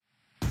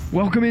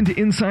Welcome into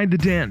Inside the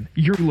Den,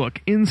 your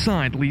look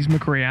inside Lees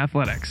McRae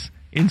Athletics.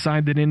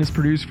 Inside the Den is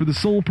produced for the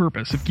sole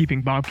purpose of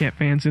keeping Bobcat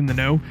fans in the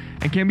know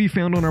and can be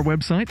found on our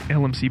website,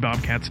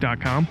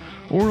 lmcbobcats.com,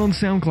 or on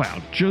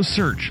SoundCloud. Just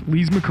search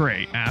Lees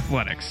McRae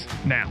Athletics.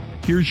 Now,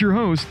 here's your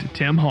host,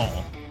 Tim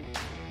Hall.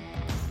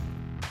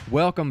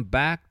 Welcome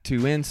back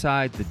to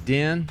Inside the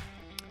Den.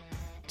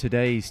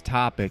 Today's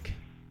topic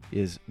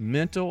is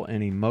mental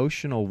and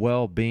emotional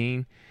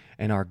well-being,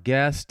 and our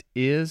guest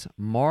is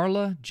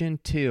Marla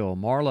Gentile.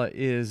 Marla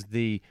is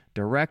the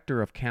Director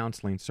of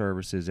Counseling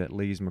Services at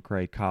Lees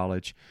McRae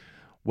College.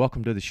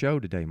 Welcome to the show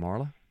today,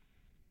 Marla.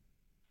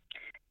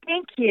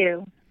 Thank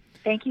you.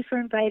 Thank you for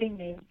inviting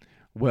me.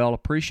 Well,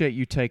 appreciate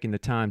you taking the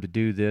time to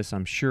do this.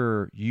 I'm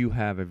sure you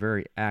have a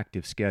very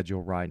active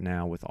schedule right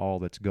now with all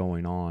that's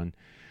going on.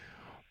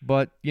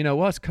 But, you know,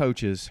 us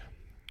coaches,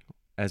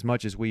 as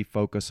much as we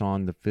focus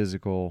on the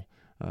physical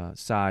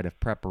side of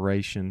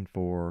preparation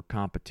for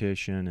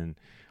competition and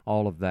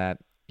all of that,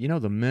 you know,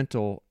 the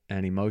mental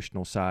and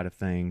emotional side of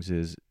things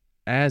is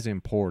as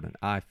important,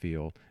 I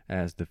feel,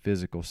 as the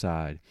physical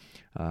side.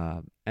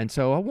 And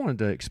so I wanted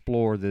to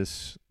explore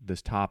this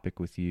topic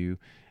with you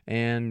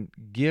and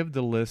give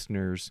the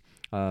listeners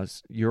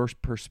your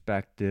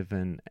perspective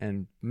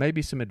and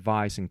maybe some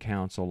advice and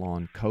counsel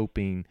on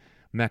coping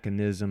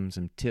mechanisms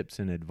and tips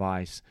and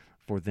advice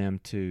for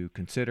them to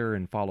consider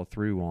and follow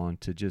through on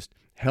to just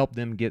help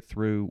them get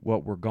through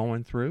what we're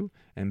going through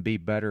and be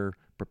better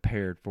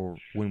prepared for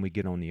when we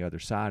get on the other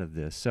side of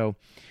this. So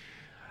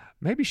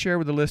maybe share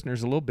with the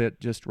listeners a little bit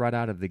just right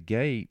out of the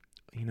gate,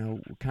 you know,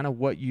 kind of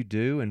what you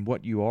do and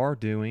what you are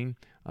doing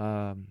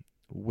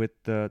with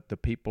the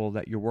people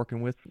that you're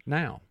working with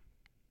now.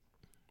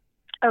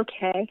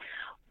 Okay.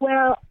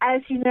 Well,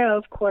 as you know,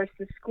 of course,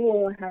 the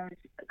school has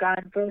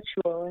gone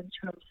virtual in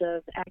terms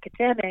of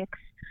academics,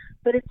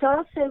 but it's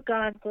also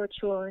gone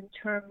virtual in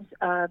terms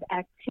of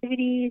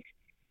activities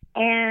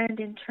and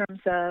in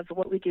terms of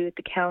what we do at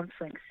the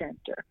counseling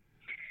center.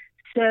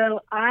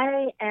 So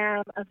I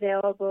am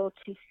available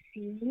to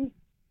see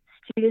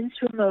students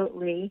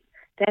remotely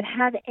that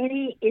have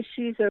any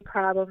issues or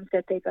problems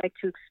that they'd like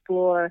to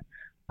explore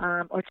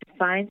or to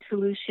find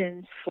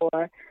solutions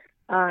for.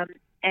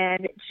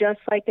 And just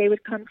like they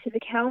would come to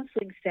the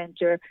counseling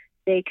center,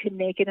 they could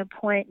make an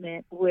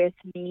appointment with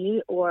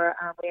me, or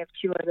we have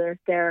two other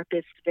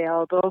therapists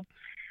available,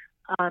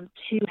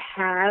 to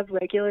have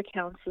regular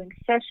counseling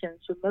sessions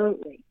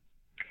remotely.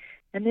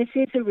 And this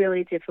is a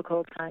really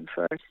difficult time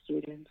for our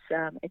students.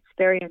 It's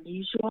very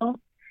unusual,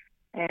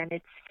 and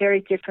it's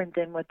very different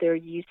than what they're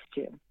used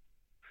to.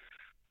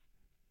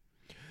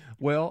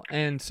 Well,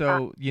 and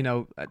so, you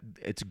know,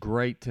 it's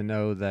great to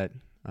know that,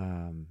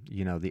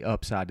 you know, the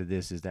upside to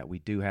this is that we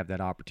do have that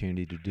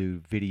opportunity to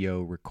do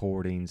video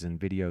recordings and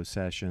video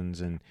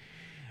sessions.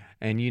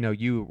 And you know,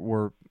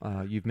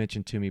 you've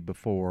mentioned to me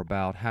before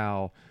about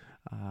how,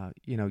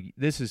 you know,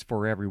 this is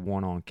for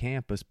everyone on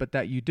campus, but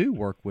that you do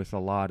work with a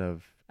lot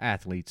of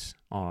athletes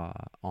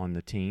on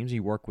the teams.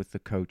 You work with the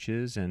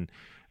coaches, and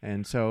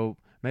so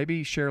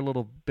maybe share a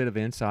little bit of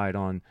insight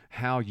on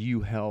how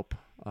you help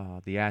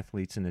the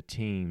athletes and the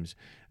teams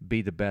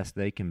be the best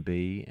they can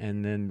be,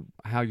 and then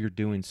how you're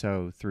doing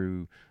so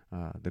through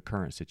the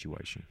current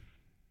situation.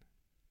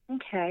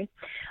 Okay.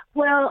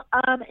 Well,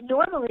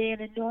 normally in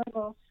a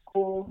normal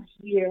school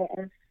year,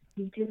 as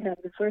we did have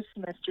the first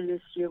semester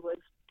this year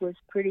was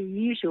pretty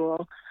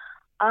usual,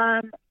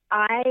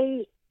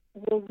 I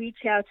will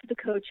reach out to the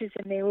coaches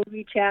and they will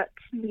reach out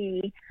to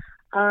me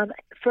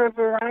for a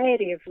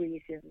variety of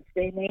reasons.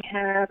 They may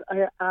have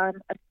a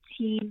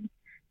team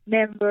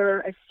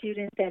member, a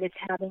student that is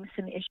having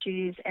some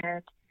issues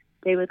and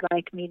they would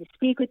like me to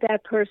speak with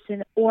that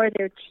person, or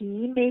their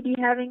team may be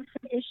having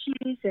some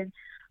issues and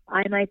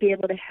I might be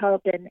able to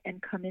help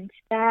and come into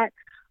that.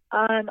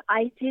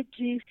 I did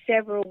do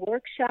several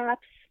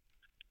workshops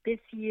this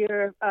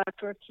year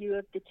for a few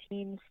of the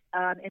teams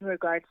in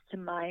regards to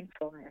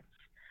mindfulness.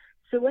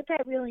 So what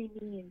that really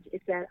means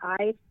is that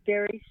I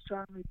very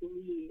strongly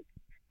believe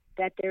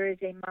that there is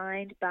a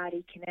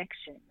mind-body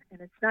connection. And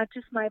it's not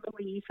just my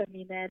belief. I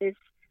mean, that is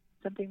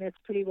something that's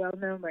pretty well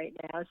known right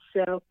now.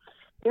 So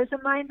there's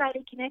a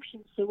mind-body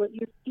connection. So what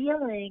you're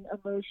feeling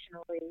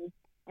emotionally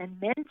and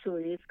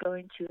mentally is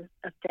going to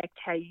affect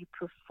how you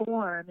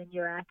perform in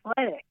your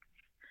athletics.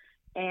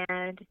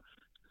 And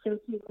so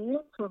through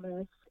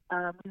mindfulness,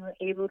 we were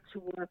able to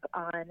work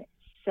on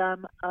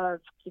some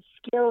of the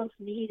skills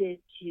needed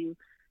to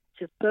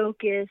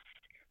focus,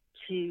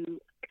 to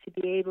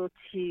be able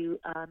to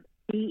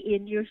be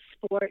in your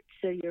sport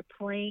so you're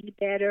playing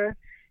better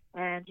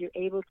and you're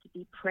able to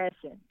be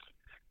present.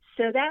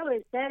 So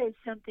that is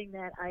something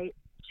that I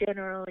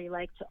generally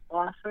like to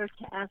offer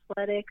to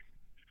athletics.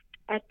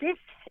 At this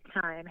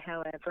time,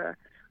 however,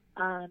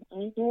 I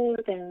know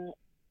that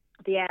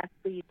the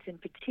athletes in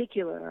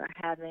particular are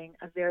having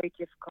a very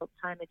difficult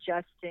time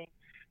adjusting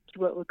to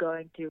what we're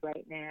going through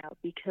right now,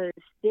 because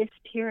this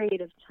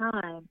period of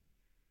time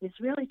is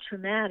really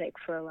traumatic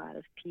for a lot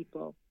of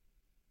people.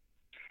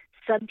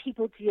 Some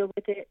people deal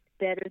with it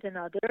better than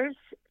others.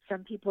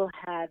 Some people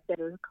have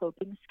better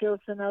coping skills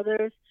than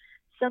others.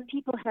 Some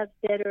people have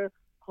better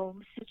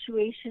home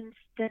situations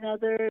than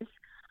others.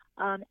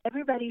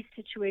 Everybody's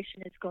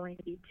situation is going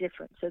to be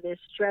different, so their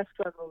stress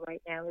level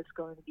right now is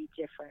going to be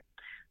different.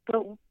 But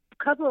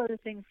a couple other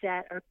things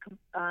that are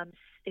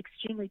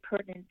extremely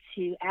pertinent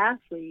to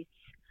athletes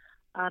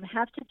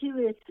have to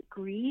do with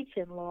grief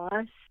and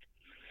loss.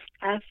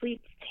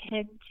 Athletes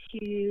tend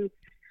to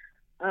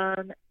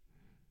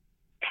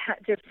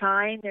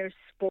define their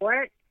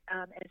sport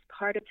as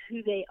part of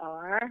who they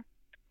are,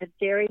 a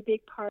very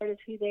big part of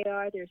who they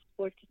are. Their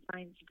sport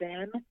defines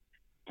them.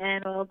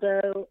 And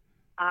although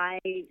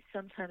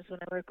sometimes when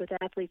I work with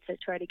athletes, I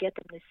try to get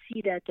them to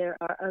see that there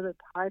are other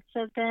parts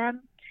of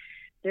them,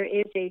 there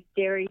is a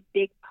very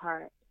big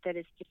part that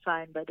is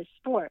defined by the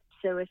sport.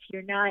 So if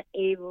you're not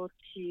able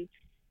to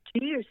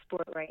do your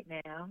sport right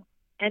now,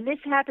 and this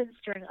happens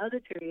during other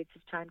periods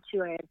of time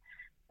too. I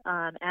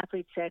have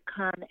athletes that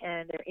come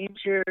and they're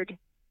injured,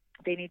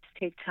 they need to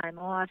take time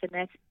off,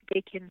 and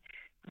they can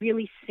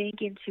really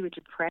sink into a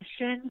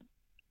depression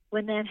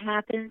when that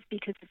happens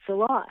because it's a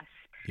loss.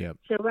 Yep.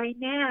 So right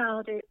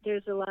now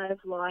there's a lot of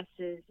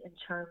losses in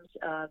terms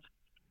of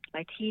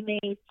my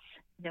teammates.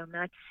 I'm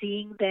not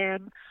seeing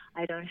them.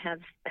 I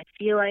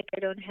feel like I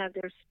don't have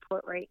their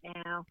support right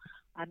now.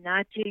 I'm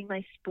not doing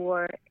my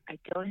sport. I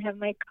don't have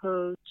my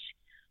coach.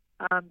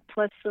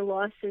 Plus the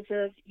losses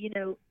of,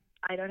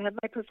 I don't have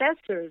my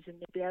professors, and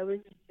maybe I was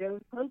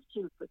very close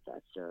to a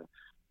professor.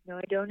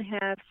 I don't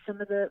have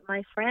some of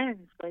my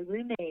friends, my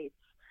roommates.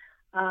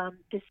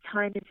 This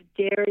time is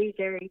very,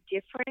 very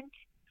different,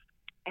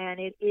 and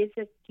it is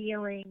a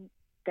feeling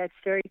that's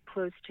very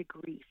close to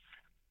grief.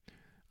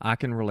 I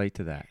can relate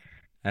to that.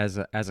 As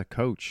a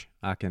coach,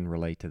 I can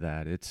relate to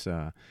that. It's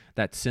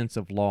that sense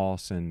of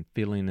loss and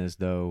feeling as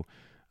though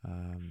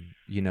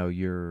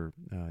you're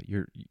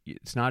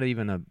it's not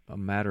even a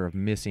matter of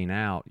missing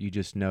out. You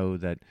just know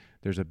that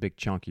there's a big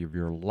chunk of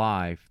your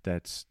life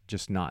that's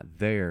just not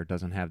there,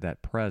 doesn't have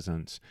that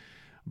presence.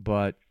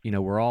 But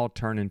we're all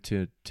turning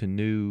to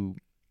new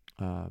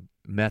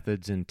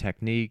methods and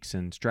techniques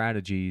and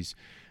strategies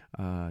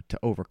to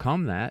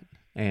overcome that,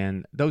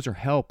 and those are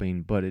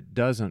helping, but it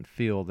doesn't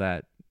feel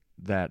that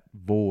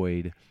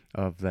void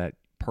of that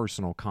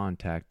personal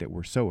contact that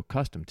we're so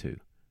accustomed to.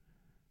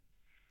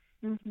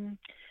 Mm-hmm.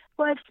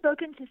 Well, I've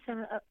spoken to some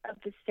of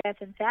the staff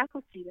and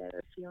faculty that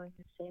are feeling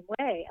the same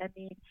way. I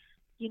mean,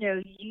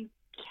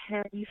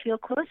 you feel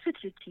close with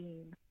your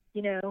team,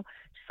 just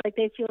like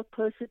they feel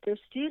close with their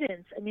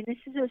students. I mean, this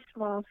is a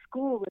small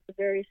school with a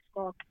very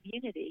small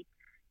community.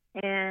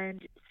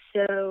 And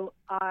so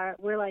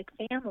we're like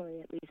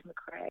family at Lees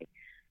McRae.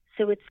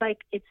 So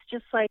it's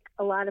just like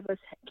a lot of us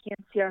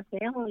can't see our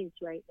families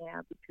right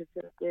now because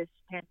of this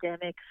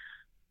pandemic.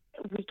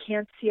 We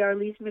can't see our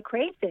Lees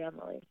McRae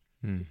family.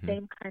 Mm-hmm.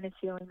 Same kind of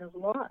feeling of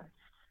loss.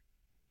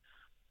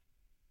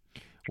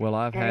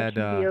 Well, it can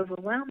be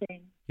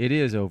overwhelming. It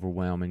is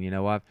overwhelming.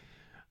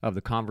 Of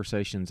the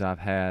conversations I've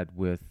had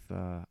with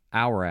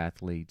our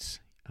athletes,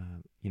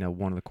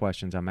 one of the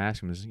questions I'm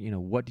asking is,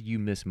 what do you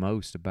miss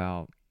most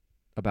about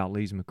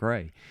Lees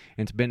McRae?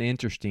 And it's been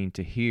interesting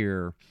to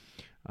hear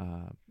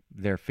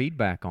their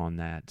feedback on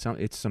that. So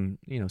it's some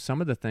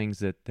of the things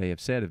that they have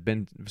said have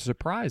been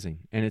surprising,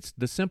 and it's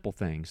the simple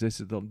things.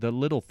 This is the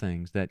little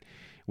things that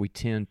we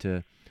tend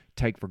to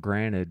take for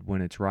granted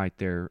when it's right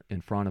there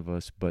in front of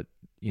us. But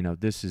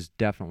this is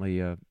definitely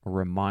a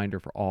reminder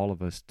for all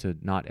of us to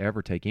not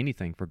ever take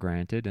anything for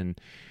granted, and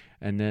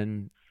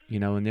then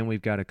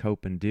we've got to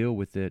cope and deal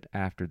with it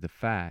after the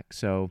fact.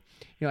 So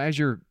as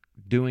you're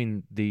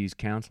doing these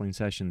counseling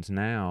sessions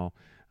now,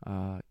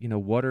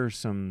 what are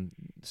some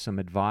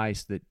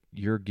advice that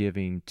you're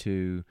giving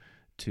to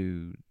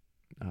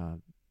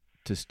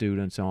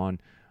students on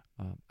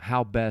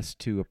how best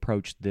to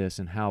approach this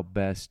and how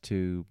best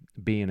to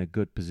be in a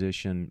good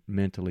position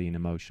mentally and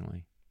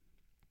emotionally?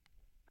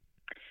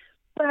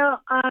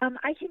 Well,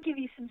 I can give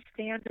you some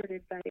standard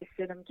advice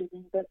that I'm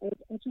giving, but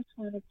I just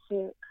wanted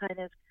to kind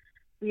of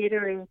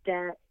reiterate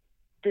that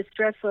the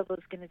stress level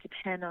is going to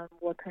depend on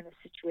what kind of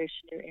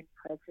situation you're in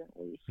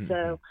presently. Mm-hmm.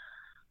 So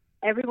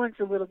everyone's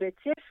a little bit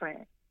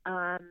different.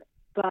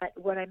 But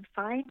what I'm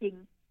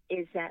finding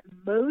is that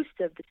most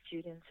of the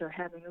students are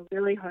having a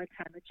really hard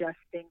time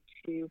adjusting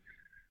to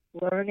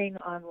learning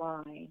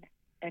online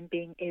and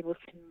being able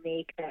to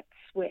make that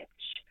switch,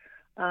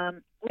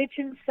 which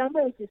in some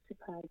ways is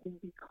surprising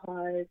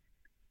because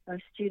our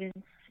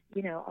students,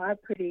 are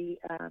pretty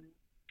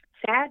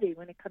savvy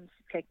when it comes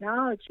to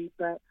technology,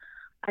 but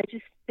I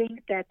just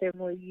think that they're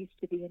more used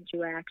to the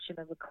interaction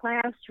of a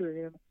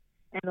classroom,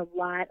 and a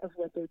lot of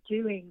what they're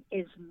doing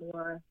is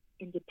more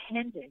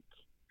independent.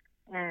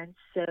 And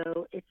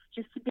so it's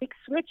just a big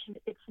switch.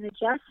 It's an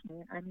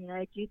adjustment. I mean,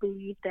 I do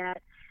believe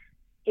that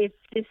if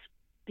this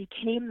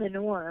became the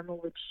norm,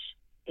 which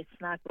it's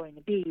not going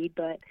to be,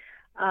 but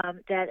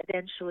that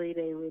eventually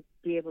they would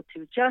be able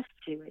to adjust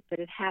to it. But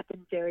it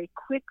happened very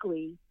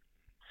quickly,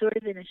 sort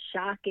of in a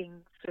shocking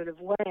sort of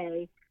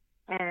way.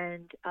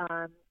 And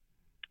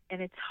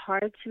and it's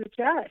hard to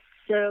adjust.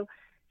 So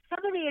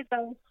some of the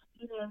advice,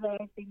 that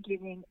I've been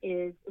giving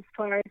is, as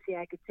far as the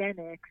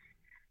academics,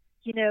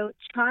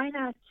 try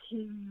not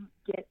to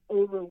get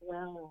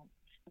overwhelmed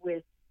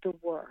with the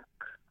work,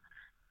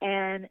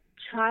 and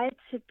try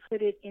to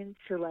put it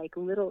into like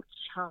little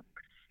chunks,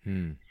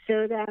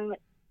 so that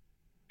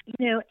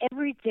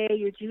every day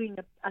you're doing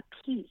a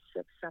piece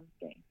of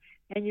something,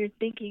 and you're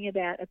thinking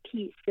about a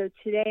piece. So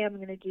today I'm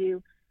going to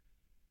do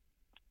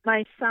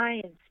my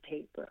science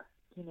paper,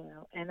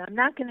 and I'm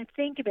not going to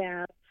think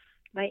about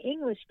my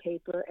English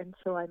paper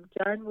until I'm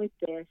done with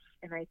this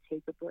and I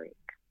take a break.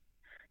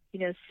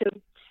 So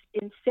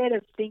instead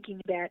of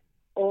thinking about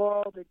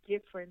all the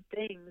different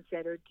things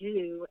that are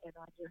due and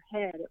on your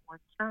head at one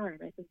time,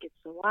 I think it's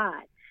a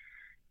lot.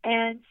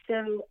 And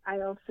so I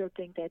also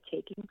think that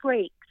taking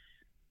breaks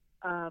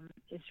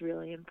is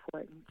really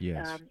important.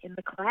 Yes. In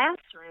the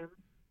classroom,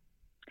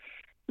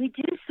 we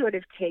do sort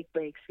of take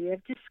breaks. We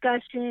have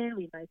discussion.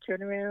 We might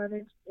turn around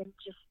and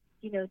just,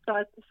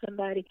 talk to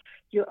somebody.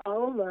 You're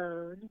all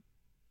alone,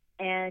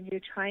 and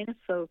you're trying to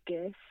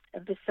focus.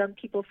 And for some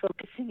people,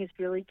 focusing is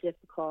really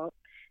difficult.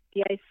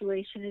 The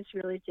isolation is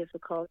really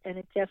difficult, and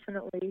it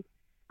definitely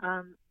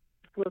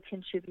will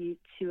contribute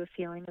to a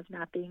feeling of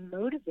not being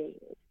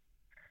motivated.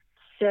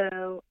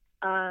 So,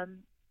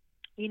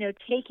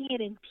 taking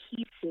it in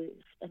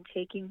pieces and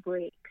taking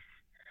breaks.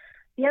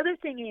 The other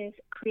thing is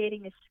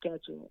creating a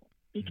schedule,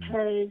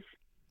 because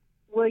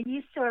we're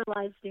used to our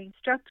lives being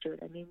structured.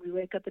 I mean, we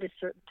wake up at a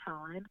certain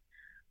time.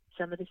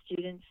 Some of the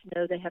students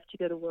know they have to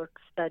go to work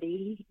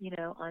study,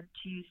 on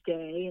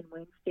Tuesday, and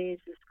Wednesday is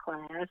this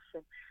class.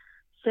 And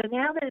so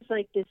now there's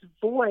like this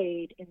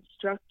void in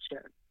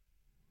structure.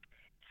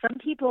 Some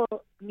people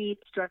need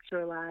structure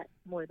a lot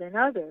more than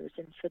others,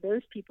 and for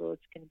those people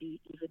it's going to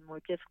be even more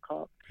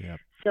difficult. Yep.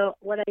 So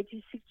what I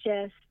do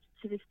suggest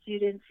to the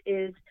students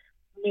is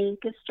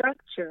make a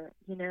structure,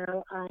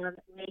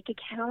 make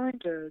a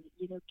calendar,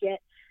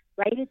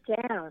 write it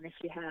down if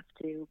you have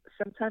to.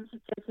 Sometimes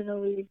it doesn't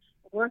always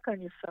work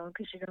on your phone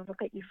because you don't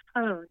look at your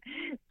phone.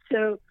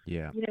 So,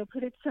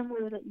 put it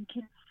somewhere that you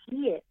can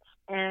see it.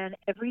 And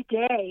every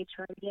day,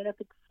 try to get up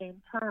at the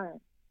same time.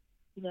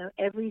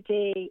 Every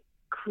day,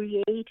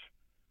 create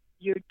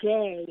your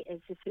day as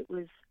if it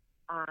was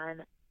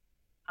on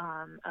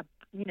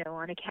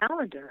a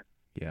calendar.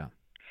 Yeah.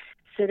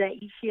 So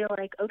that you feel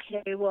like,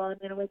 okay, well, I'm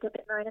going to wake up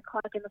at 9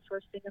 o'clock, and the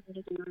first thing I'm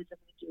going to do is I'm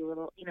going to do a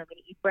little, I'm going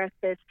to eat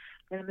breakfast,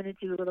 then I'm going to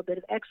do a little bit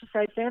of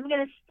exercise, then I'm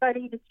going to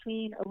study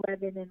between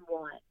 11 and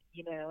 1,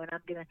 and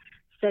I'm going to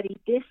study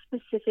this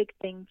specific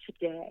thing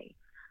today.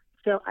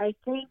 So I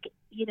think,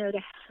 to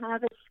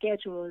have a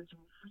schedule is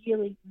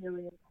really,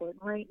 really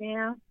important right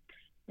now,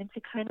 and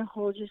to kind of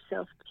hold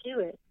yourself to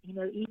it,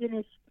 even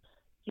if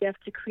you have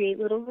to create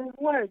little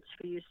rewards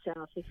for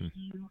yourself. If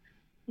you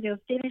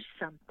finish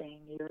something,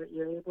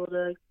 you're able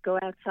to go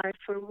outside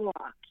for a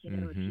walk,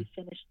 if you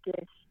finish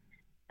this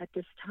at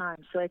this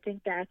time. So I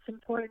think that's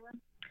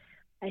important.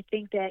 I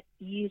think that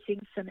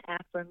using some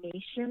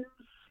affirmations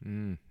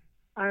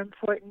are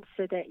important,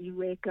 so that you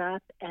wake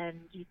up and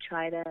you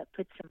try to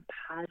put some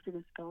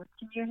positive thoughts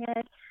in your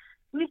head.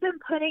 We've been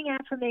putting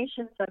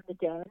affirmations on the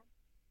den,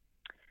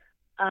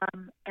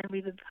 and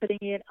we've been putting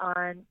it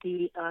on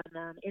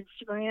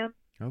Instagram.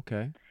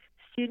 Okay.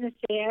 Student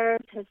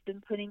Affairs has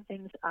been putting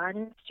things on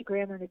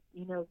Instagram on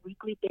a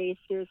weekly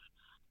basis,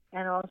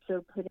 and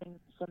also putting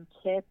some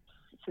tips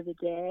for the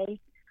day.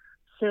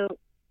 So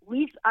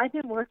I've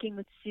been working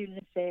with Student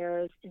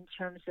Affairs in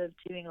terms of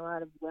doing a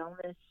lot of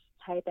wellness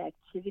type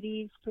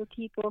activities for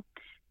people.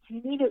 So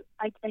you need to,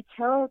 I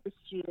tell the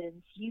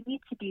students, you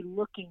need to be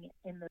looking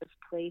in those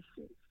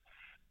places.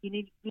 You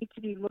need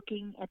to be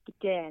looking at the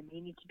den.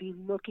 You need to be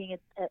looking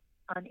at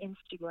on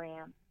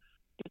Instagram,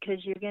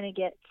 because you're going to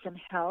get some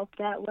help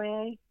that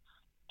way.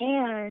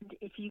 And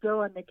if you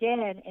go on the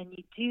den and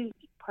you do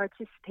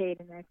participate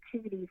in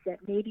activities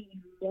that maybe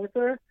you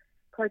never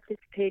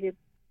participated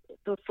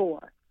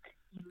before,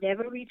 you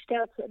never reached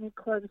out to any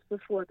clubs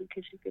before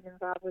because you've been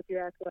involved with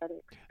your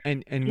athletics.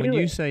 And when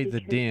you say the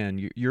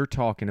den, you're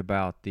talking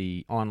about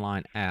the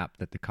online app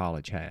that the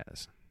college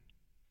has.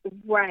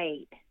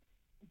 Right.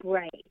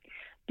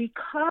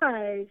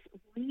 Because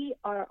we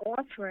are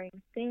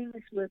offering things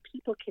where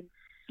people can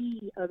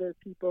see other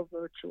people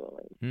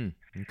virtually.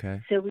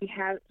 Okay. So we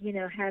have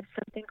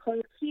something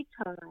called Tea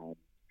Time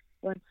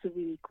once a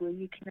week, where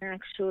you can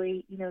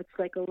actually, it's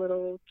like a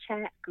little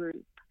chat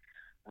group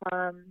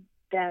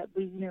that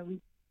we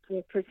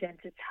will present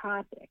a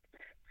topic.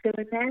 So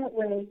in that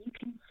way, you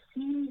can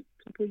see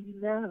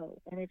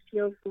people and it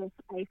feels less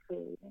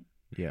isolating.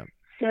 Yeah.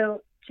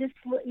 So just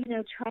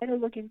try to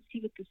look and see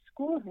what the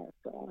school has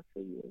to offer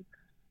you.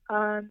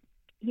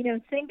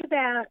 Think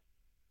about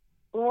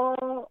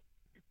all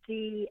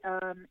the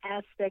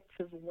aspects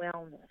of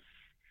wellness,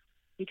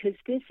 because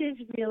this is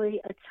really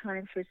a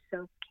time for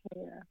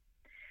self-care.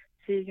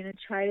 So you're going to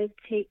try to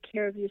take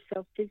care of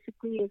yourself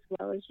physically as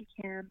well as you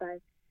can by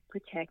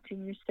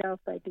protecting yourself,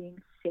 by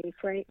being safe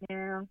right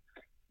now,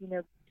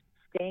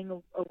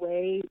 staying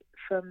away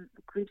from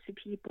groups of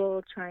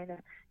people, trying to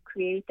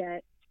create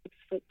that 6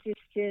 foot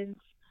distance.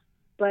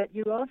 But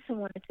you also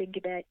want to think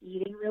about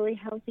eating really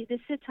healthy. This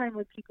is a time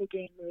where people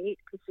gain weight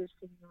because they're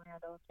sitting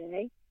around all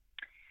day.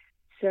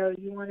 So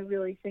you want to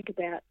really think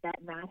about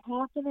that not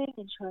happening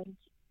and trying to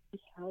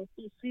eat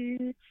healthy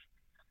foods.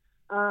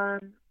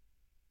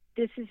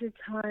 This is a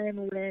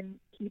time when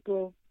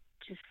people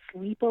just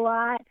sleep a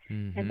lot,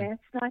 and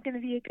that's not going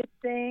to be a good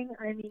thing.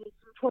 I mean, it's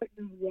important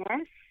to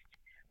rest,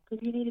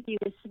 but you need to be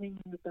listening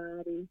to your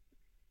body,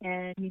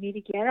 and you need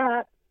to get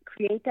up,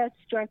 create that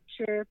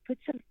structure, put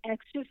some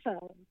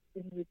exercise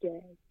in your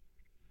day,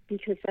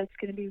 because that's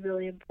going to be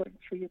really important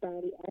for your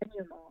body and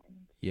your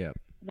mind. Yep.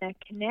 That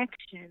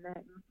connection,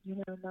 that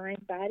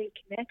mind-body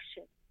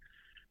connection,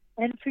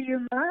 and for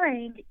your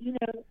mind,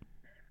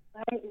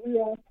 we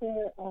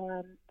also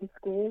the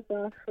school is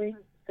offering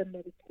some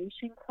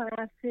meditation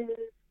classes.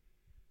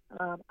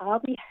 I'll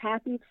be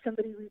happy if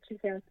somebody reaches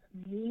out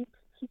to me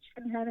to teach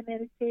them how to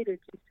meditate or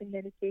do some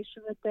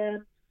meditation with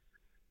them.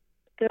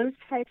 Those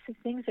types of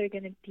things are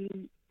going to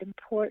be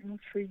important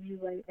for you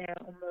right now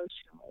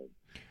emotionally.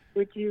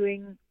 We're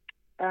doing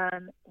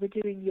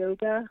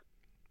yoga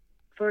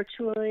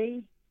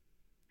virtually.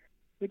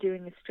 We're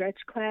doing a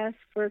stretch class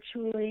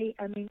virtually.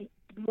 I mean,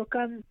 look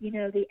on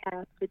the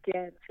app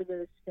again for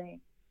those things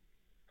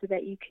so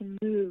that you can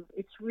move.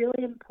 It's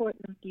really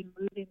important to be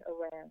moving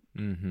around.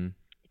 Mm-hmm.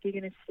 If you're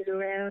going to sit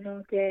around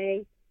all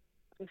day,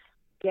 just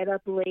get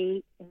up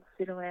late and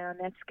sit around.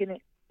 That's going to,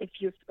 if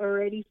you're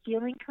already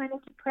feeling kind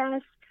of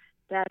depressed,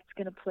 that's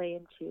going to play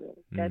into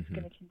it. That's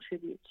going to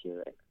contribute to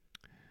it.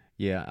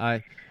 Yeah,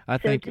 I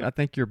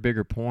think your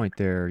bigger point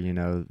there,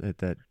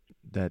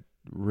 that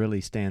really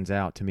stands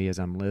out to me as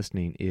I'm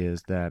listening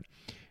is that,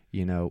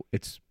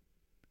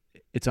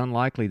 it's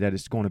unlikely that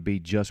it's going to be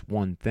just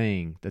one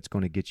thing that's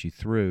going to get you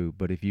through.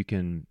 But if you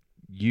can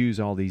use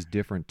all these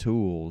different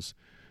tools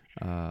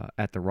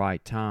at the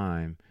right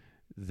time,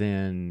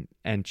 then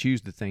and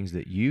choose the things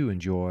that you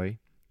enjoy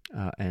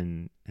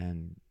and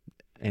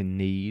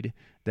need,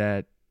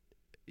 that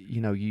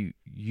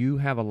you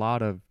have a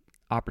lot of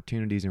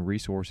opportunities and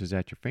resources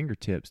at your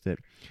fingertips that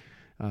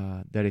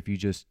if you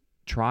just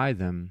try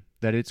them,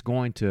 that it's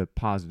going to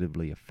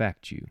positively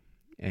affect you.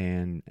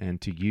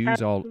 And to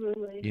use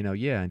Absolutely.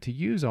 and to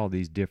use all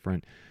these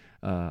different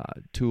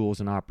tools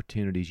and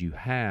opportunities you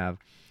have,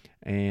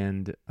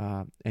 and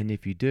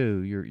if you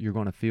do, you're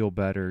going to feel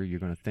better, you're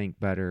going to think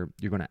better,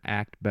 you're going to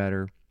act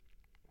better,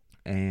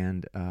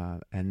 and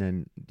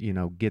then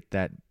get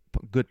that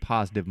good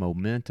positive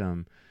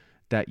momentum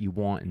that you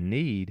want and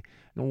need.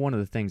 And one of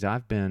the things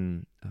I've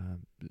been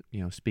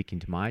speaking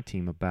to my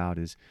team about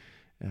is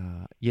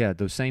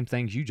those same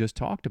things you just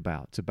talked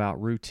about. It's about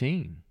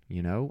routine.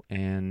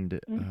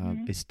 And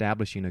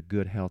establishing a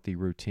good, healthy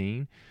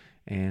routine,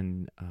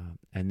 and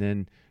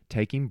then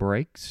taking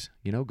breaks.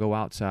 Go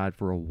outside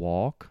for a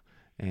walk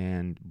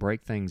and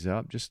break things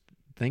up. Just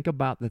think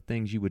about the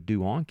things you would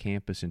do on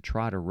campus and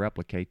try to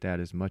replicate that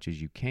as much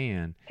as you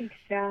can.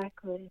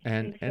 Exactly.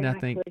 And I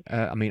think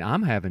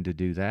I'm having to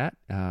do that.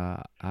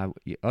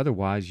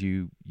 Otherwise,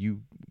 you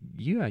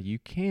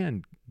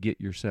can get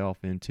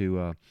yourself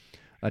into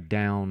a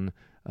down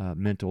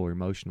mental or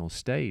emotional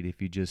state if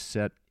you just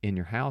sit in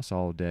your house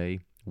all day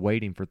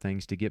waiting for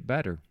things to get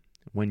better,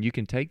 when you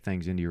can take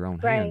things into your own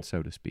hands,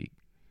 so to speak.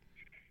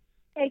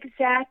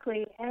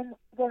 Exactly. And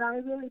what I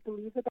really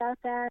believe about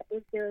that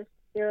is there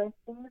are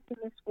things in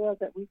this world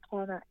that we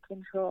cannot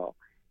control,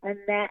 and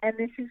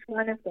this is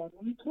one of them.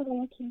 We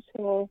cannot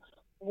control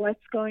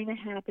what's going to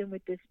happen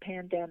with this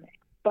pandemic,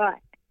 but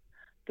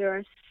there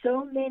are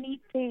so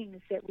many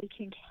things that we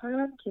can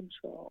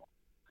control.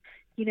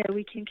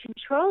 We can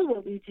control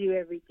what we do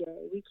every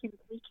day. We can.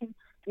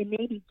 It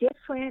may be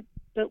different,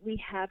 but we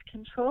have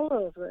control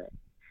over it.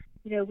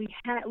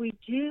 We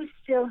do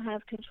still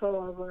have control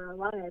over our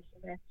lives,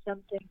 and that's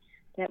something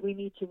that we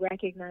need to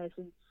recognize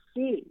and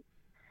see.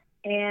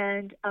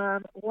 And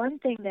one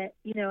thing that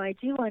I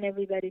do want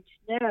everybody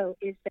to know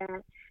is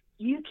that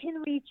you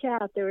can reach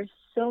out. There are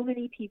so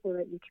many people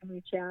that you can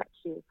reach out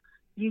to.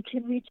 You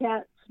can reach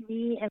out to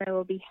me, and I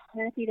will be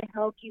happy to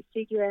help you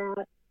figure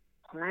out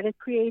how to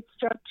create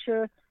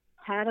structure,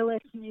 how to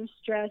lessen your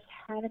stress,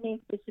 how to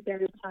make this a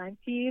better time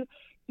for you.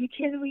 You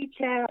can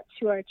reach out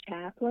to our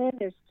chaplain.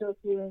 They're still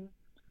doing,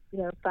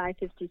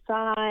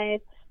 555,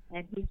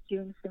 and he's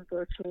doing some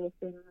virtual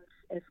things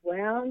as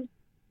well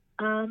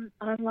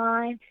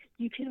online.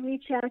 You can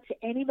reach out to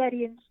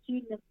anybody in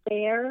student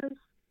affairs,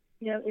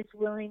 is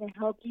willing to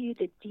help you.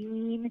 The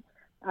dean,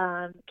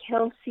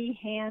 Kelsey,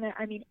 Hannah,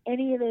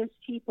 any of those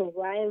people,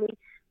 Riley,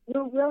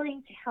 we're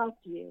willing to help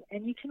you.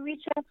 And you can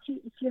reach out to,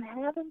 if you're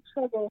having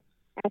trouble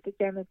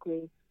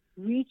academically,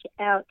 reach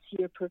out to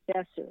your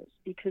professors,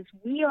 because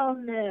we all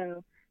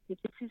know that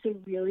this is a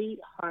really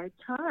hard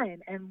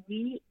time. And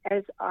we,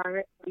 as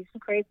our Lees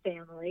McRae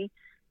family,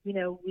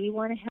 we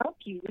want to help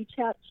you. Reach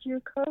out to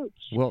your coach.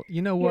 Well,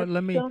 you know what?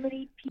 So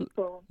many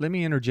people. Let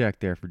me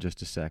interject there for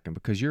just a second,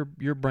 because you're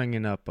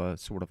bringing up a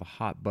sort of a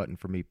hot button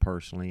for me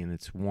personally, and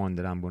it's one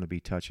that I'm going to be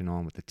touching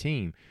on with the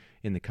team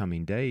in the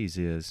coming days.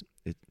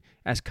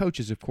 As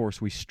coaches, of course,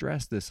 we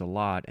stress this a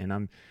lot,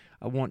 and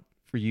I want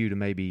for you to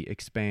maybe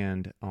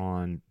expand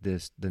on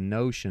the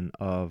notion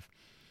of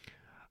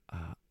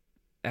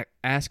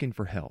asking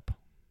for help.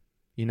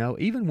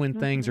 Even when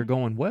things are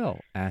going well,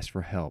 ask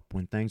for help.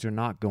 When things are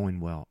not going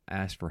well,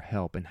 ask for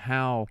help. And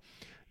how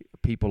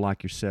people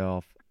like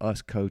yourself,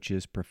 us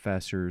coaches,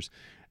 professors,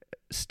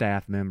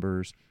 staff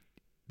members,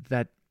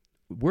 that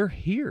we're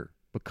here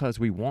because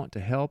we want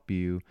to help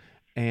you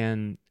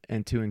and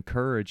to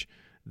encourage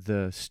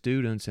the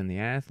students and the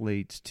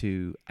athletes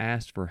to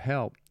ask for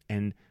help,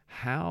 and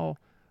how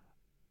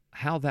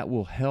that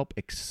will help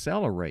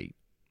accelerate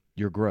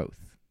your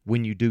growth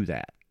when you do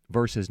that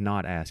versus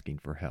not asking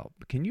for help.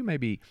 Can you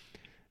maybe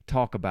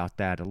talk about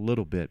that a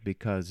little bit?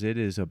 Because it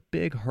is a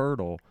big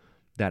hurdle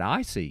that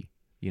I see,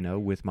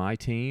 with my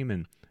team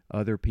and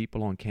other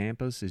people on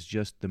campus, is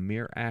just the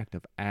mere act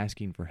of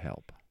asking for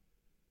help.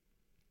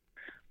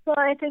 Well,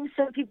 I think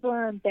some people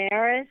are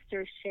embarrassed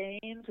or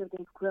ashamed, or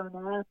they've grown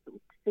up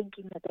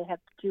thinking that they have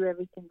to do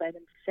everything by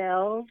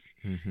themselves.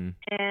 Mm-hmm.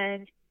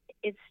 And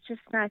it's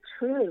just not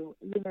true.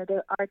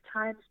 There are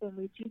times when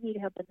we do need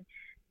help, and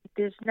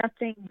there's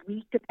nothing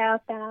weak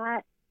about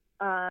that.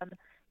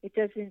 It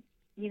doesn't.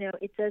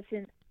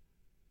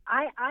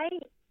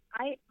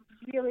 I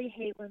really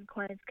hate when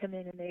clients come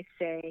in and they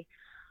say,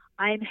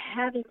 "I'm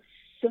having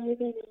so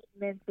many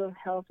mental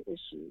health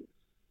issues,"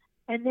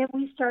 and then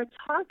we start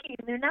talking,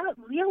 and they're not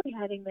really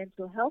having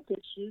mental health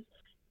issues.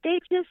 They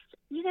just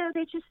need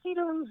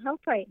a little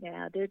help right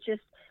now. They're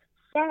just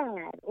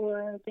sad,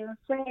 or they're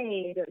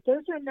afraid, or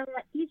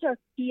these are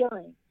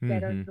feelings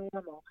that are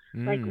normal.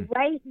 Like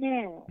right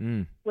now,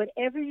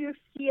 whatever you're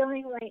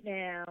feeling right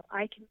now,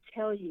 I can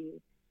tell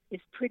you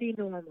is pretty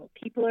normal.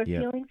 People are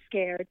feeling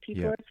scared,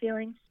 people are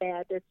feeling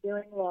sad, they're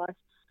feeling lost.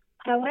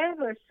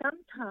 However,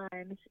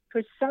 sometimes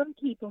for some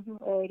people who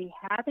already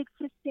have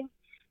existing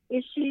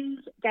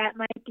issues, that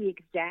might be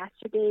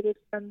exacerbated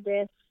from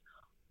this,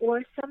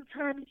 or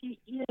sometimes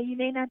you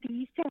may not be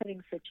used to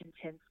having such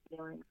intense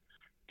feelings.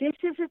 This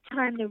is a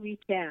time to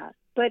reach out.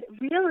 But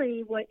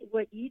really,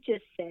 what you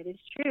just said is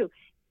true.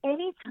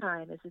 Any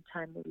time is a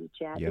time to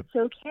reach out. Yep. It's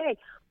okay.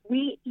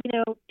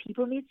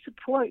 People need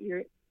support.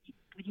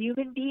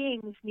 Human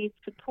beings need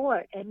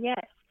support. And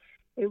yes,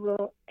 it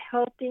will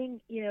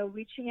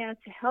reaching out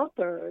to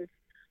helpers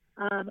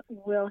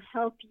will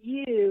help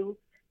you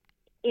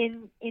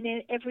in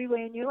every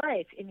way in your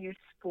life, in your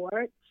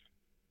sports,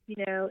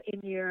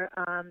 in your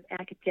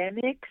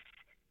academics.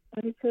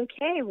 And it's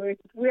okay.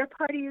 We're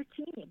part of your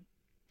team.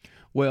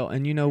 Well,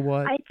 and you know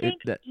what? I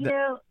think,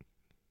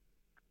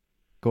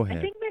 Go ahead.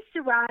 I think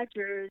Mr.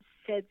 Rogers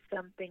said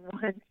something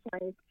once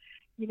like,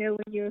 when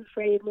you're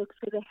afraid, look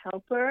for the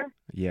helper.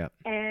 Yeah.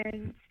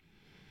 And,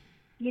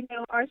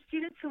 our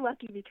students are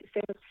lucky because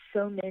they have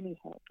so many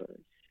helpers.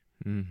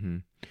 Mm-hmm.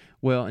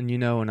 Well,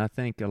 and I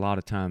think a lot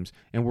of times,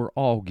 and we're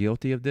all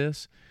guilty of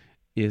this,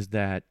 is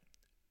that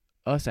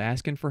us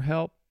asking for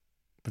help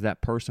for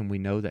that person we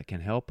know that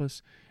can help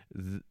us,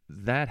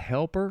 that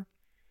helper,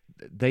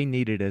 they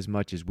need it as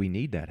much as we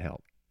need that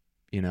help,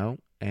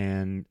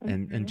 and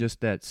just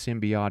that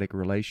symbiotic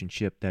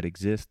relationship that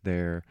exists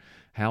there,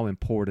 how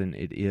important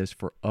it is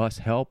for us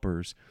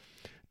helpers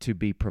to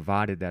be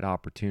provided that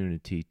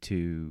opportunity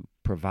to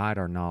provide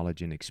our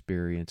knowledge and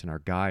experience and our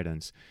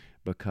guidance,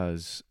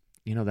 because,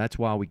 that's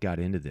why we got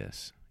into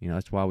this.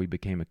 That's why we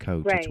became a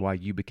coach. Right. It's why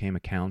you became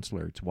a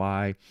counselor. It's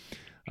why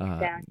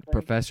Exactly.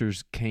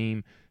 professors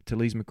came to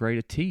Lees McRae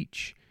to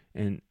teach.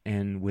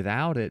 And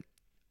without it,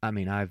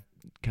 I've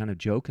kind of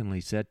jokingly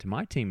said to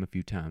my team a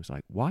few times,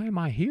 like, why am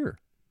I here?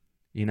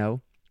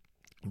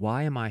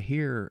 Why am I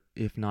here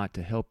if not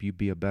to help you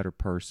be a better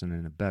person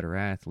and a better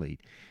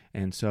athlete?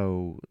 And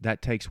so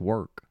that takes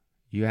work.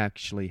 You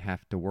actually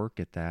have to work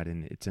at that,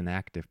 and it's an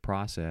active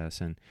process.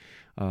 And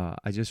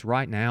I just,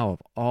 right now,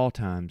 of all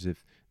times,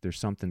 if there's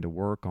something to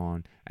work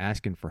on,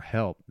 asking for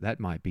help, that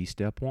might be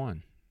step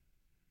one.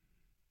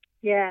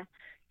 Yeah,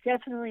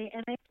 definitely.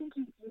 And I think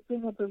you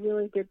bring up a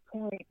really good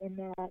point in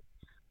that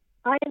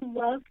I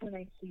love when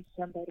I see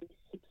somebody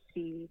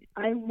succeed.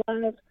 I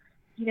love,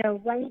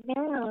 right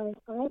now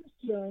I'm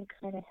feeling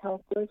kind of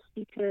helpless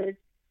because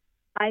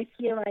I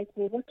feel like,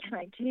 well, what can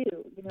I do?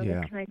 What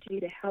can I do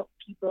to help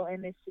people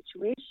in this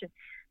situation?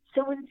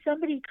 So when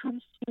somebody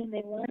comes to me and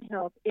they want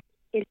help,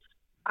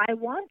 I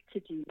want to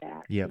do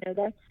that. Yep.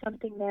 That's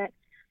something that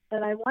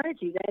I want to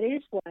do. That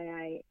is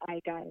why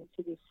I got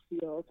into this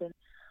field. And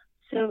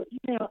so,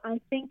 I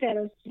think that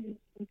our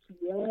students need to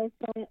realize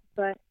that,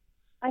 but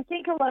I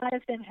think a lot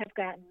of them have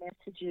gotten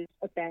messages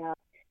about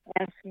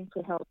asking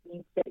for help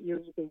means that you're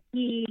either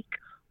weak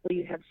or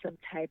you have some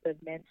type of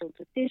mental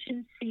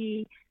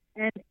deficiency.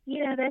 And,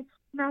 that's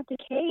not the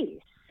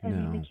case.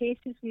 No. The case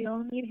is we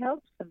all need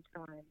help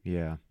sometimes.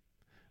 Yeah,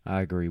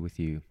 I agree with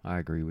you.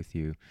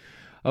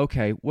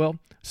 Okay, well,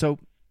 so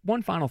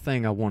one final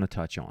thing I want to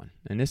touch on,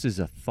 and this is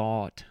a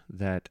thought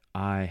that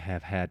I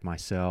have had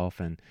myself,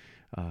 and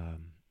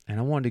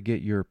I wanted to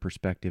get your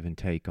perspective and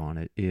take on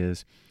it,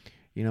 is,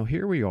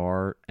 here we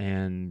are,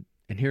 and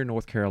And here in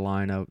North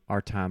Carolina,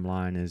 our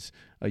timeline is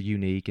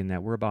unique in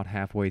that we're about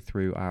halfway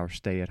through our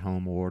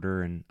stay-at-home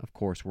order, and of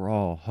course, we're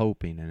all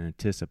hoping and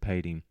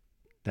anticipating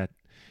that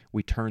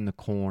we turn the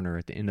corner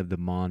at the end of the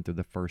month or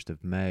the 1st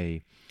of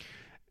May.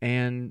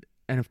 And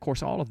of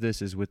course, all of this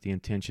is with the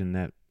intention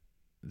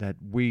that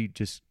we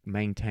just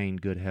maintain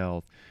good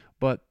health.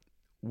 But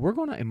we're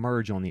going to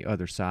emerge on the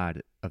other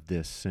side of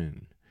this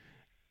soon.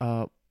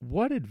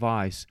 What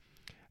advice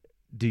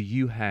do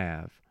you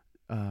have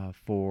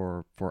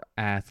for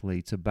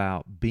athletes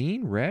about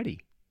being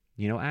ready?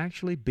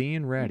 Actually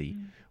being ready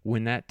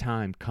when that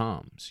time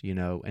comes,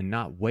 and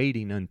not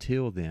waiting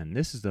until then.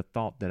 This is the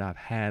thought that I've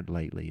had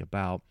lately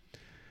about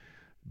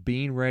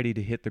being ready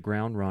to hit the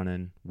ground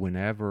running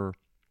whenever,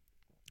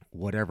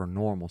 whatever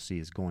normalcy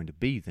is going to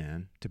be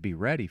then, to be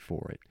ready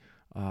for it.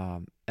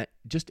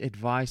 Just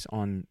advice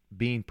on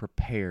being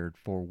prepared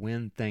for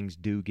when things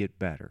do get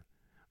better.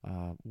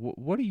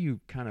 What do you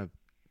kind of,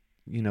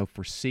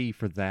 foresee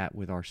for that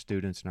with our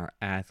students and our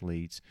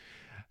athletes?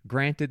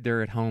 Granted,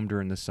 they're at home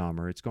during the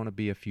summer. It's going to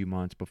be a few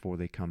months before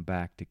they come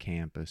back to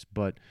campus.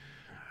 But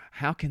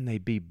how can they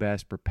be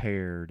best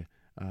prepared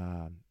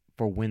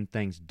for when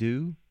things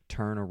do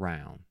turn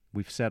around?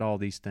 We've said all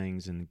these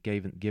things and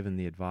given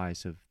the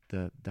advice of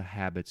the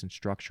habits and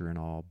structure and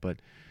all.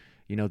 But,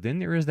 then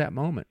there is that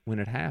moment when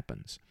it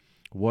happens.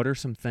 What are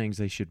some things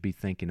they should be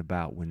thinking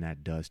about when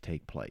that does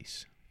take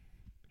place?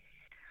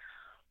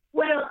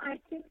 Well, I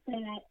think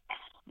that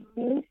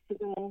most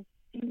of us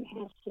do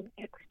have some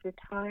extra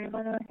time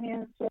on our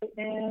hands right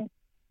now.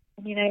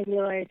 I mean, I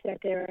realize that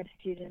there are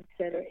students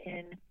that are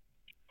in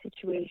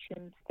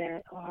situations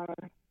that are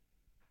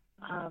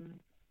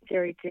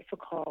very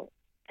difficult,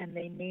 and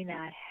they may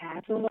not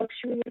have the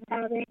luxury of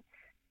having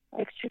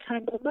extra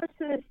time, but most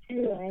of us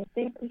do, and I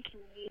think we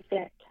can use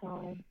that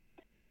time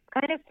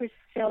kind of for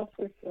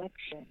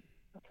self-reflection.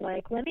 It's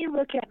like, let me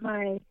look at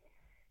my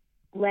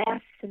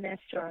last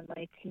semester on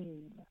my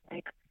team.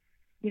 Like,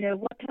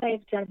 what could I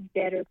have done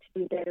better to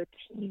be a better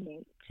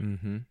teammate?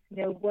 Mm-hmm.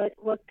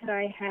 What could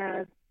I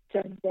have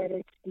done better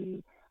to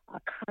be a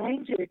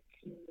kinder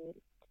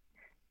teammate?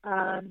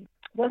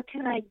 What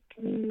can I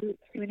do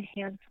to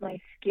enhance my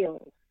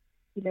skills?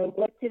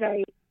 What did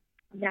I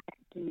not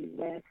do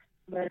last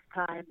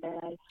time that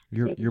I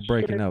You're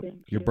breaking up.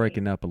 You're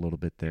breaking up a little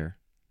bit there.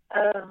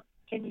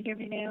 Can you hear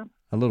me now?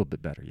 A little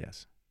bit better,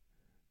 yes.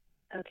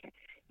 Okay.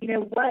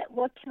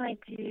 What can I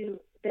do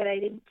that I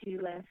didn't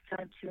do last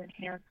time to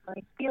enhance my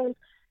skills?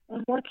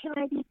 And what can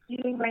I be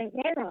doing right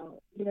now,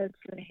 to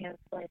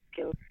enhance my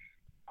skills?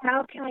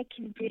 How can I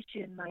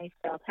condition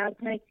myself? How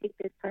can I take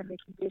this time to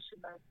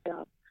condition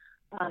myself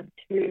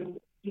through,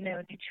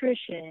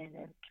 nutrition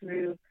and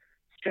through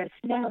stress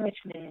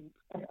management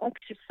and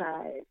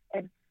exercise?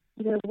 And,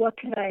 what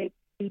can I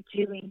be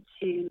doing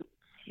to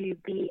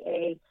be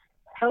a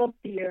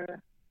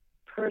healthier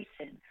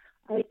person?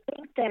 I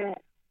think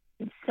that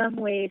in some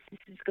ways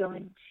this is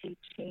going to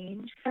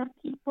change some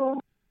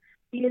people,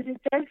 because it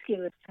does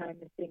give us time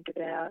to think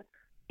about,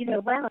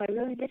 wow, I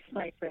really miss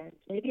my friends.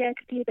 Maybe I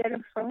could be a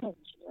better friend,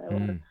 or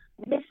I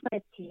miss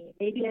my team.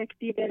 Maybe I could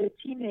be a better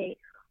teammate,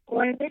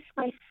 or I miss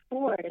my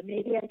sport, and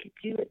maybe I could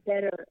do it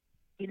better,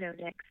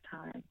 next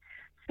time.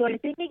 So I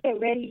think to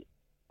get ready,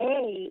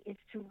 is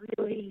to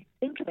really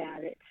think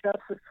about it,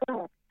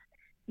 self-reflect,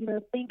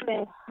 think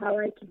about how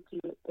I can do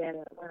it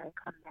better when I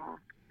come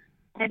back.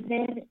 And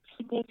then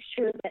to make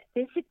sure that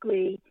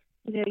physically,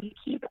 you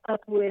keep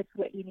up with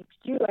what you need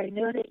to do. I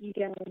know that you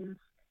guys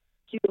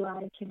do a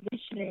lot of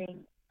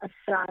conditioning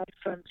aside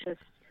from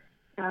just,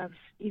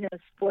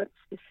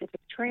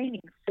 sports-specific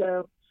training.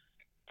 So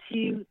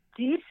to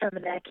do some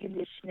of that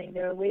conditioning,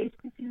 there are ways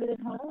to do it at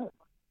home.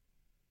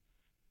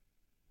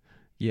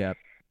 Yeah.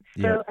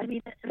 So, I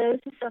mean, those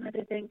are some of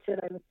the things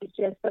that I would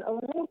suggest. But a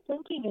little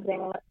thinking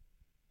about,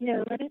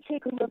 let me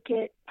take a look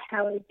at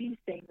how I do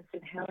things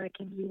and how I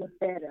can do them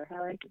better,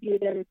 how I can be a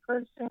better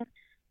person, a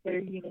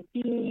better human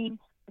being,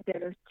 a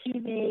better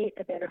teammate,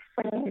 a better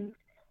friend,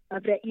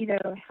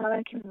 how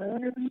I can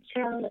learn to reach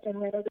out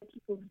and let other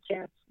people reach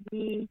out to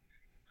me.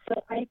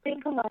 So I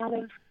think a lot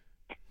of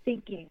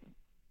thinking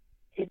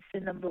is the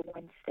number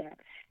one step.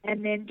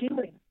 And then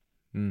doing,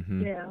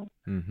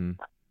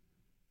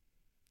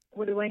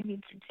 what do I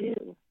need to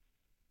do?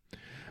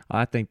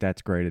 I think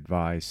that's great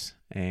advice.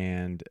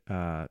 And,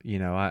 I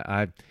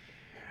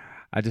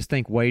just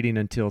think waiting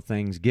until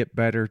things get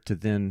better to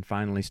then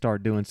finally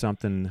start doing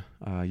something,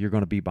 you're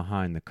going to be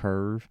behind the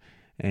curve.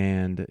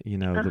 And,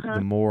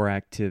 the more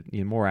active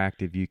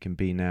you can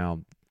be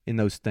now in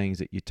those things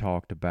that you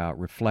talked about,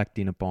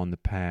 reflecting upon the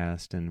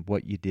past and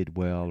what you did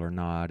well or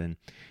not, and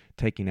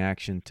taking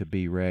action to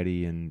be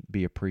ready and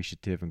be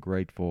appreciative and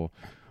grateful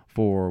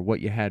for what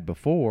you had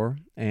before,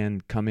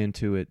 and come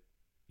into it,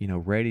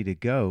 ready to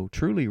go,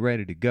 truly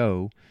ready to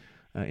go,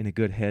 in a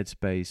good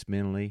headspace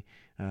mentally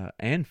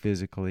and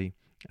physically,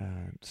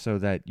 so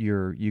that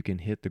you can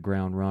hit the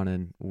ground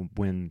running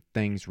when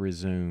things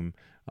resume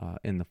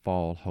in the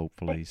fall,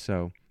 hopefully.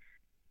 So.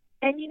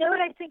 And what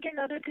I think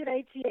another good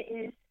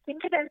idea is,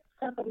 think about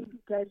somebody who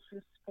does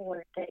the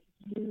sport that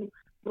you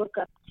look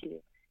up to.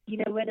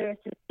 whether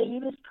it's a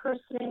famous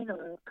person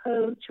or a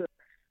coach or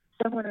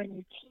someone on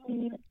your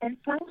team, and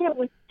find out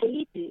what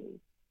they do.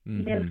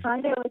 Mm-hmm.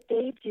 Find out what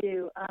they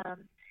do,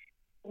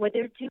 what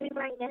they're doing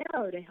right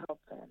now to help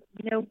them.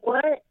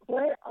 What is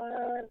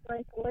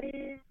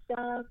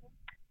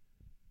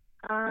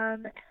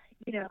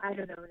I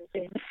don't know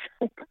anything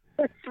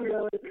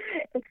really,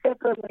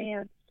 except for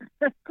Lance.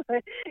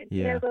 But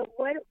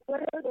what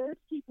are those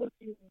people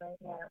doing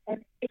right now?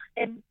 And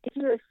if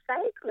you're a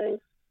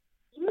cyclist,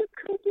 you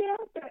could get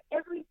out there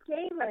every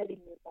day riding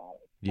your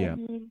bike. Yeah. I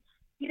mean,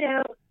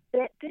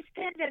 this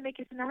pandemic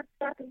is not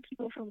stopping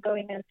people from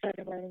going outside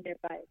and riding their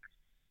bikes.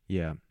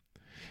 Yeah.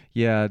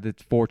 Yeah,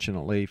 that's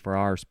fortunately for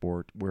our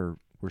sport, we're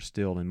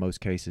still in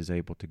most cases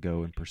able to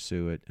go and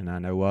pursue it. And I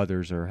know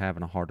others are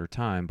having a harder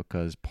time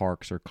because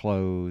parks are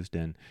closed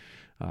and,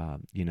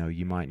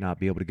 you might not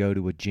be able to go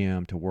to a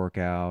gym to work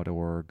out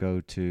or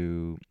go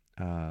to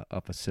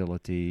a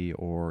facility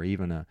or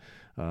even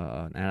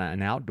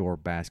an outdoor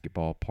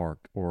basketball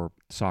park or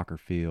soccer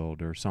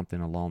field or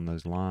something along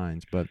those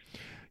lines. But,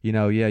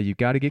 you've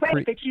got to get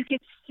right. But you could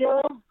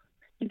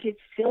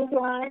still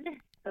run.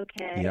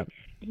 Okay. Yep.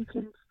 You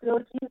can still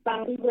do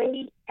body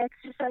weight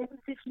exercises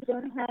if you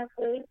don't have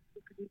weights.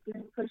 You could be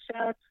doing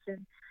push-ups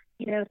and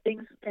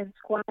things and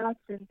squats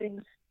and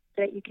things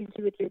that you can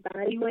do with your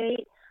body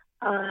weight.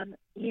 And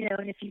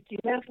if you do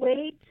have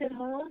weights at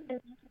home, then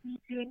you could be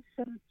doing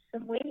some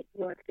weight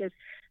work.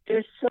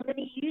 There's so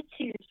many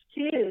YouTubes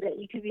too that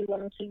you could be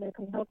watching that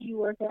can help you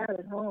work out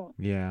at home.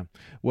 Yeah.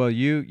 Well,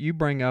 you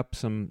bring up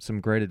some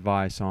great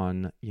advice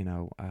on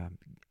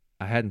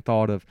I hadn't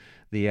thought of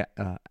the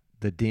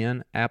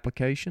DEN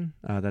application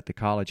that the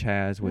college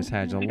has, which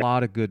has a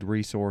lot of good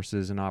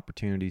resources and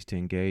opportunities to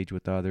engage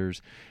with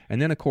others. And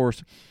then, of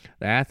course,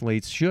 the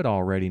athletes should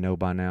already know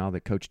by now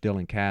that Coach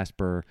Dylan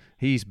Casper,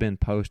 he's been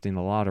posting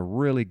a lot of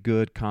really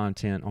good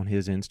content on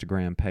his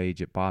Instagram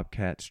page at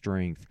Bobcat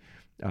Strength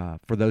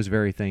for those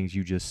very things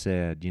you just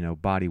said,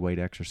 body weight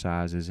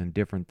exercises and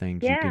different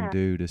things you can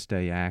do to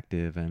stay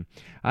active. And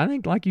I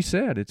think, like you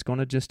said, it's going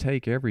to just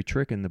take every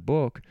trick in the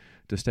book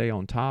to stay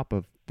on top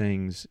of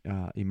things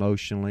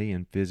emotionally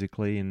and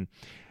physically. And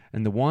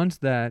the ones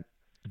that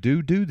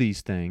do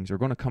these things are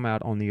going to come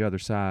out on the other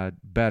side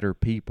better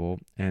people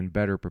and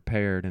better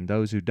prepared. And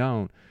those who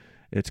don't,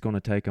 it's going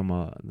to take them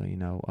a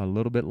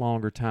little bit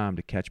longer time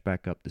to catch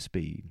back up to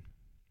speed.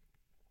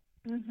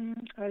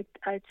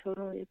 I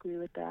totally agree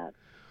with that.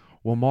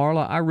 Well,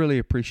 Marla, I really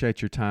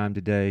appreciate your time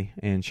today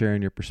and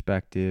sharing your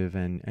perspective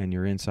and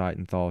your insight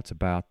and thoughts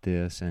about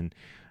this. And,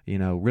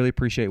 really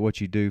appreciate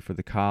what you do for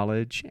the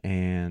college.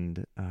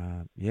 And,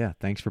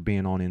 thanks for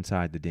being on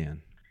Inside the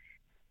Den.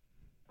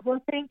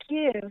 Well, thank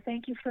you.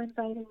 Thank you for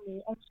inviting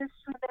me. And just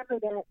remember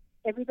that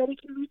everybody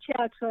can reach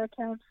out to our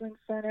counseling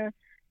center.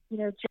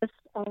 You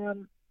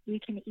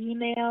can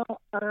email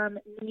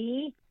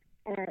me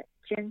at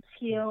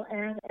Gentile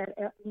and at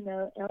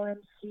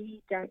lmc.edu,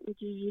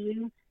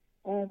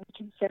 and we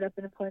can set up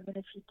an appointment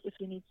if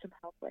you need some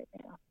help right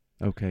now.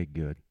 Okay,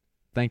 good.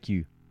 Thank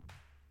you.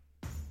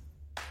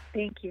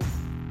 Thank you.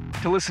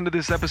 To listen to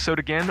this episode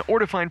again or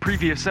to find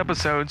previous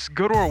episodes,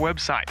 go to our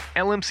website,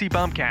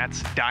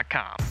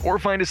 lmcbobcats.com, or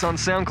find us on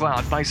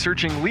SoundCloud by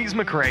searching Lees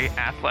McRae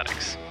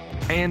Athletics.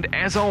 And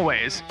as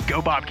always,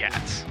 go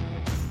Bobcats!